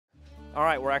All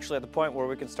right, we're actually at the point where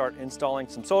we can start installing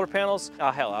some solar panels.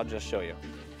 Oh, hell, I'll just show you.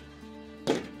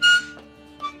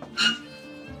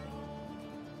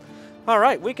 All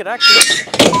right, we could actually...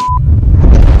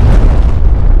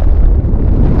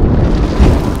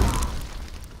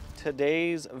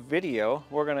 Today's video,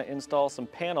 we're gonna install some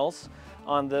panels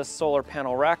on this solar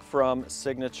panel rack from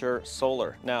Signature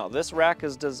Solar. Now, this rack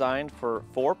is designed for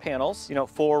 4 panels,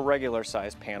 4 regular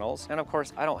size panels. And of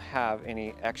course, I don't have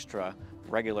any extra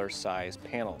regular size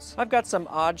panels. I've got some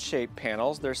odd shaped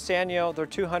panels. They're Sanyo, they're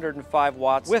 205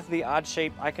 watts. With the odd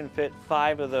shape, I can fit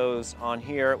 5 of those on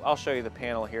here. I'll show you the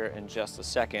panel here in just a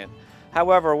second.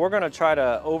 However, we're gonna try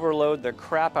to overload the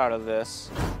crap out of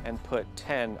this and put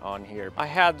 10 on here. I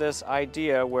had this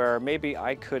idea where maybe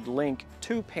I could link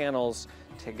 2 panels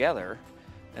together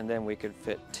and then we could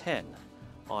fit 10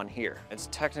 on here. It's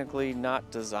technically not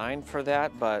designed for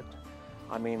that, but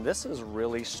I mean, this is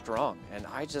really strong and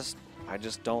I just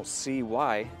don't see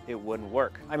why it wouldn't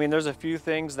work. I mean, there's a few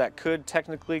things that could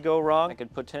technically go wrong. I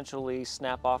could potentially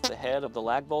snap off the head of the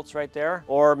lag bolts right there,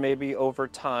 or maybe over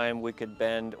time we could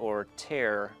bend or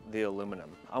tear the aluminum.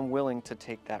 I'm willing to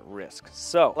take that risk.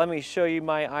 So let me show you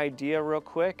my idea real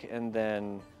quick and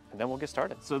then we'll get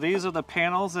started. So these are the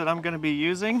panels that I'm gonna be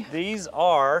using. These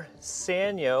are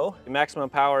Sanyo. The maximum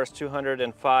power is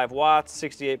 205 watts,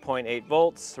 68.8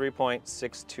 volts,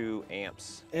 3.62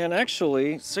 amps. And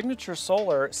actually, Signature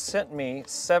Solar sent me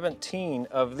 17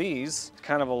 of these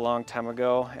kind of a long time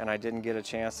ago, and I didn't get a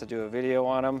chance to do a video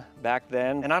on them back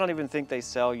then. And I don't even think they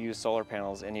sell used solar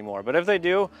panels anymore. But if they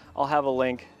do, I'll have a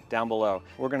link down below.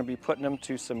 We're gonna be putting them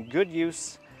to some good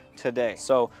use today.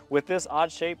 So with this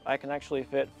odd shape, I can actually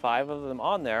fit 5 of them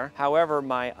on there. However,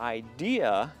 my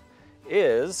idea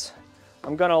is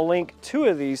I'm gonna link 2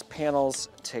 of these panels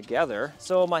together.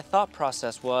 So my thought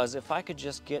process was if I could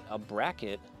just get a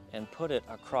bracket and put it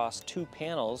across 2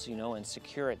 panels, and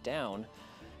secure it down,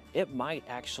 it might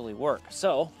actually work.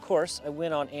 So of course I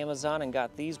went on Amazon and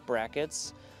got these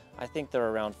brackets. I think they're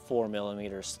around 4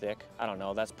 millimeters thick. I don't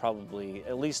know, that's probably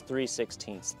at least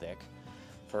 3/16 thick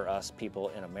for us people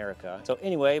in America. So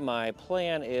anyway, my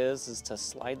plan is to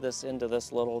slide this into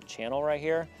this little channel right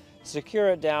here, secure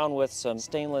it down with some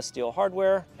stainless steel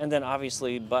hardware, and then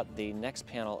obviously butt the next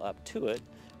panel up to it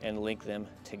and link them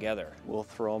together. We'll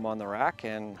throw them on the rack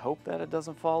and hope that it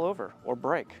doesn't fall over or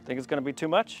break. Think it's gonna be too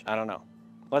much? I don't know.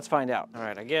 Let's find out. All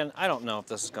right, again, I don't know if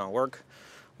this is gonna work.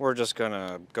 We're just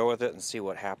gonna go with it and see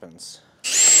what happens.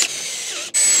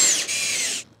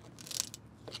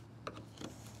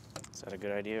 Is that a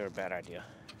good idea or a bad idea?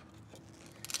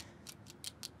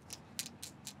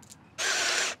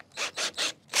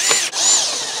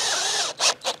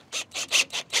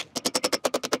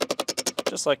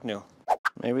 Just like new.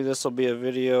 Maybe this will be a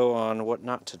video on what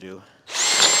not to do.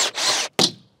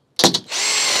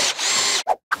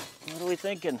 What are we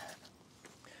thinking?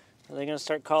 Are they gonna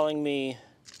start calling me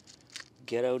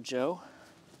Ghetto Joe?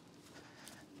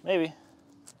 Maybe.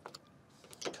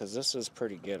 Because this is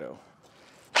pretty ghetto.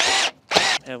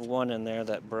 I have one in there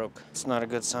that broke. It's not a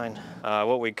good sign.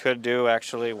 What we could do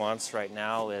actually once right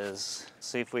now is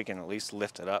see if we can at least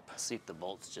lift it up. See if the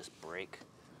bolts just break.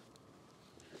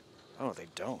 Oh, they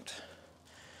don't.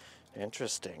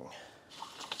 Interesting.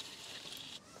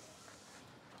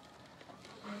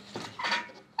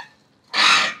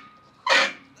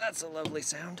 That's a lovely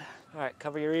sound. All right,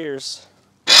 cover your ears.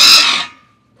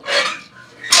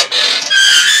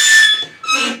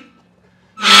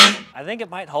 I think it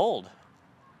might hold.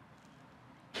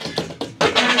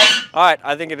 All right,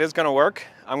 I think it is gonna work.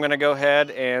 I'm gonna go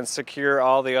ahead and secure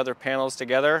all the other panels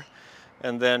together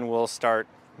and then we'll start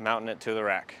mounting it to the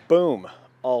rack. Boom,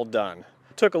 all done.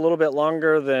 It took a little bit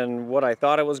longer than what I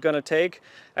thought it was gonna take.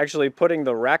 Actually, putting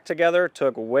the rack together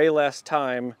took way less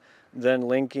time than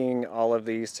linking all of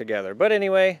these together. But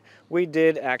anyway, we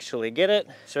did actually get it.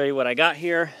 Show you what I got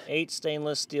here. 8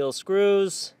 stainless steel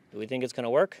screws. Do we think it's gonna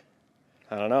work?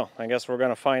 I don't know, I guess we're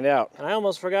gonna find out. And I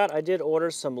almost forgot, I did order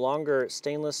some longer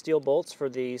stainless steel bolts for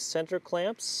the center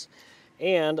clamps,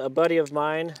 and a buddy of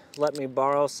mine let me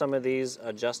borrow some of these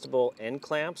adjustable end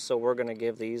clamps, so we're gonna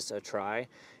give these a try.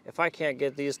 If I can't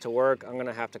get these to work, I'm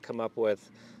gonna have to come up with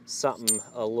something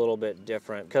a little bit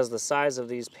different because the size of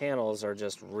these panels are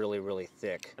just really, really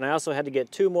thick. And I also had to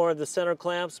get 2 more of the center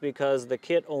clamps because the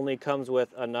kit only comes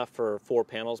with enough for 4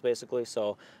 panels basically,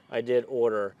 so I did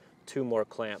order 2 more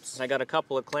clamps. I got a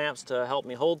couple of clamps to help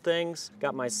me hold things.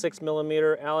 Got my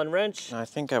 6mm Allen wrench. I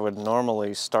think I would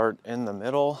normally start in the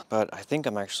middle, but I think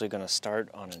I'm actually gonna start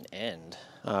on an end.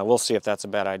 We'll see if that's a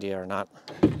bad idea or not.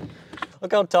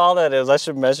 Look how tall that is. I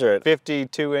should measure it.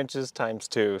 52 inches times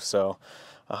 2, so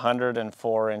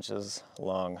 104 inches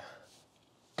long.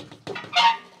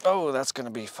 Oh, that's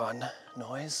gonna be fun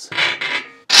noise.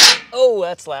 Oh,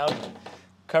 that's loud.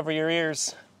 Cover your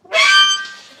ears.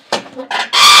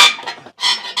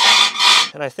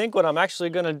 And I think what I'm actually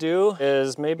gonna do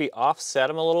is maybe offset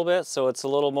them a little bit so it's a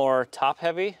little more top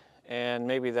heavy, and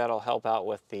maybe that'll help out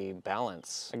with the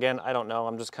balance. Again, I don't know,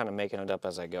 I'm just kind of making it up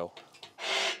as I go.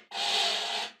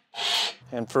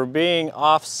 And for being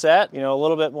offset, you know, a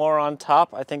little bit more on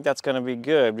top, I think that's gonna be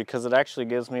good because it actually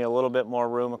gives me a little bit more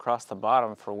room across the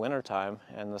bottom for wintertime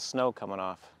and the snow coming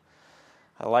off.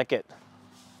 I like it.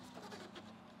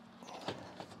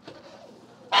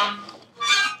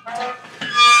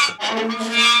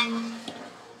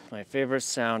 My favorite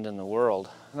sound in the world.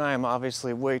 And I am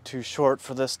obviously way too short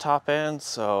for this top end,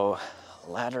 so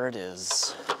ladder it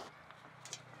is.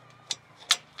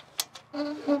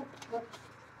 And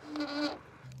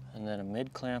then a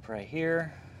mid clamp right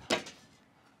here.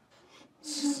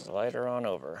 Slide her on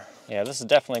over. Yeah, this is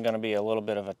definitely going to be a little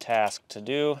bit of a task to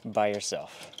do by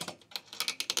yourself.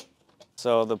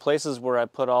 So the places where I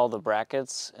put all the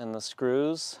brackets and the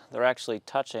screws, they're actually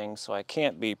touching, so I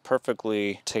can't be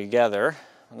perfectly together,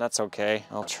 and that's okay.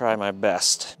 I'll try my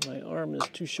best. My arm is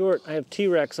too short. I have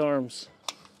T-Rex arms.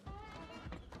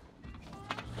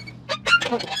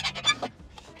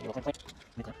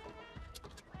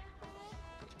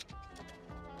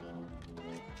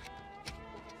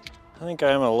 I think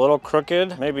I am a little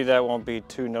crooked. Maybe that won't be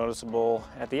too noticeable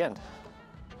at the end.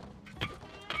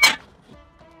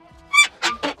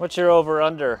 What's your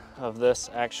over-under of this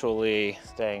actually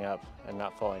staying up and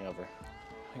not falling over?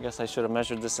 I guess I should have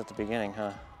measured this at the beginning,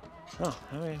 huh? Oh,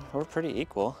 I mean, we're pretty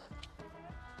equal.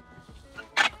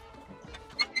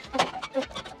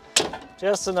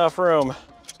 Just enough room.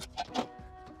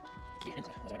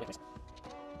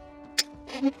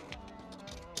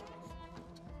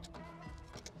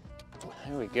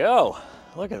 There we go.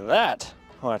 Look at that.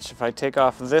 Watch, if I take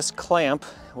off this clamp,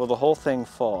 will the whole thing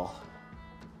fall?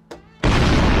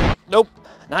 Nope.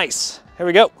 Nice. Here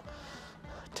we go.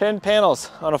 10 panels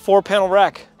on a 4-panel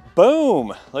rack.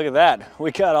 Boom. Look at that.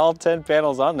 We got all 10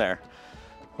 panels on there.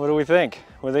 What do we think?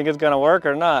 We think it's gonna work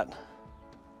or not?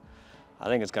 I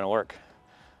think it's gonna work.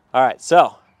 All right,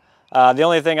 so the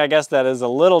only thing I guess that is a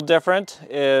little different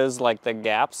is like the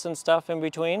gaps and stuff in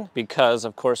between, because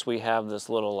of course we have this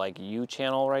little like U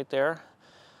channel right there.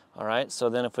 All right, so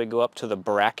then if we go up to the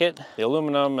bracket, the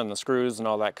aluminum and the screws and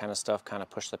all that kind of stuff kind of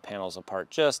push the panels apart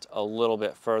just a little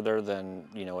bit further than,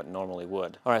 you know, it normally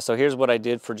would. All right, so here's what I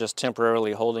did for just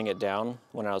temporarily holding it down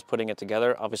when I was putting it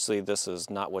together. Obviously, this is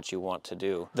not what you want to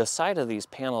do. The side of these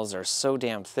panels are so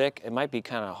damn thick, it might be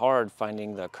kind of hard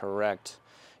finding the correct,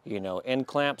 you know, end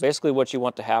clamp. Basically what you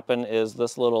want to happen is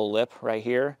this little lip right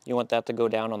here, you want that to go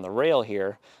down on the rail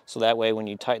here, so that way when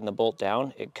you tighten the bolt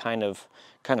down, it kind of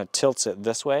tilts it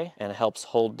this way and helps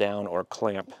hold down or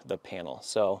clamp the panel.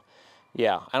 So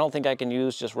yeah, I don't think I can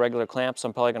use just regular clamps.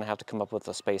 I'm probably gonna have to come up with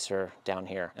a spacer down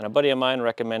here. And a buddy of mine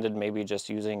recommended maybe just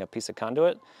using a piece of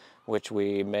conduit, which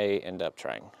we may end up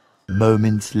trying.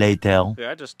 Moments later.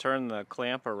 I just turned the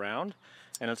clamp around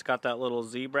and it's got that little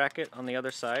Z bracket on the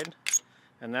other side,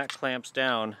 and that clamps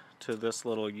down to this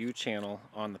little U channel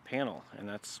on the panel, and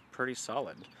that's pretty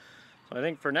solid. So I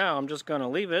think for now I'm just gonna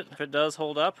leave it. If it does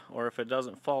hold up or if it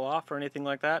doesn't fall off or anything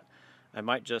like that, I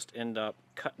might just end up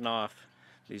cutting off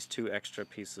these 2 extra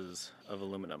pieces of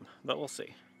aluminum, but we'll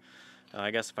see.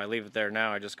 I guess if I leave it there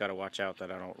now, I just gotta watch out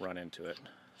that I don't run into it.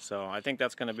 So I think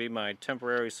that's gonna be my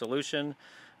temporary solution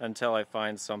until I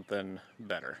find something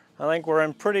better. I think we're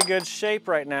in pretty good shape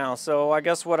right now, so I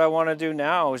guess what I wanna do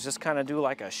now is just kind of do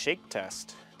like a shake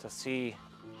test to see.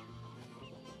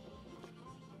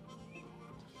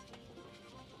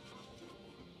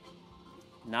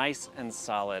 Nice and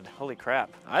solid. Holy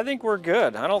crap. I think we're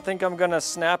good. I don't think I'm gonna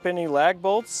snap any lag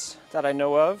bolts that I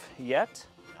know of yet.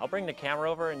 I'll bring the camera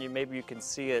over and maybe you can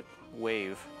see it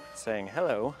wave, saying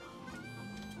hello.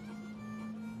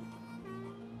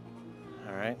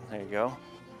 All right, there you go.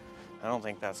 I don't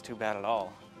think that's too bad at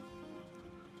all.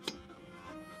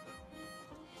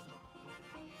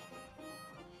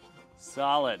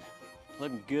 Solid.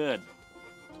 Looking good.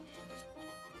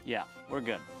 Yeah, we're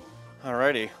good.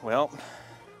 Alrighty, well,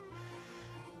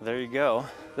 there you go.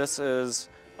 This is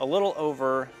a little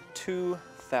over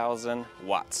 2,000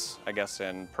 watts, I guess,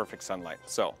 in perfect sunlight.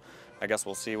 So I guess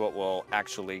we'll see what we'll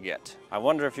actually get. I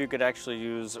wonder if you could actually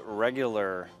use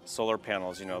regular solar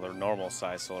panels, you know, the normal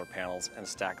size solar panels, and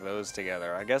stack those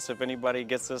together. I guess if anybody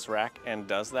gets this rack and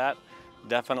does that,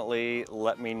 definitely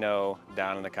let me know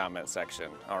down in the comment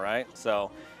section, all right?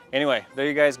 So anyway, there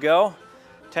you guys go.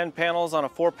 10 panels on a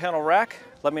 4-panel rack.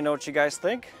 Let me know what you guys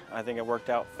think. I think it worked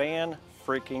out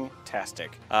freaking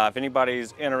tastic. If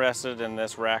anybody's interested in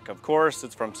this rack, of course,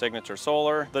 it's from Signature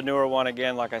Solar. The newer one,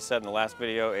 again, like I said in the last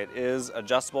video, it is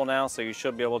adjustable now, so you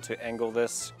should be able to angle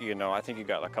this. You know, I think you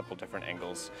got a couple different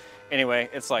angles. Anyway,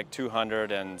 it's like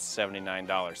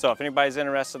 $279. So if anybody's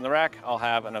interested in the rack, I'll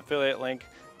have an affiliate link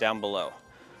down below.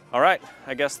 All right,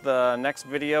 I guess the next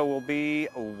video will be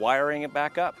wiring it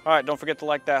back up. All right, don't forget to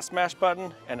like that smash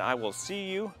button, and I will see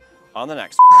you on the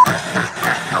next.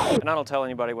 And I don't tell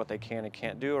anybody what they can and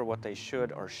can't do or what they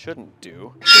should or shouldn't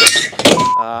do.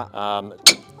 Ow.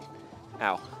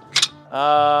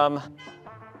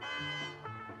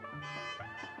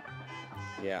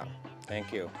 Yeah,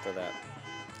 thank you for that.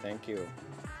 Thank you.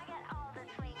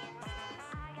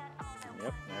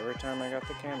 Yep, every time I got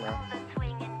the camera.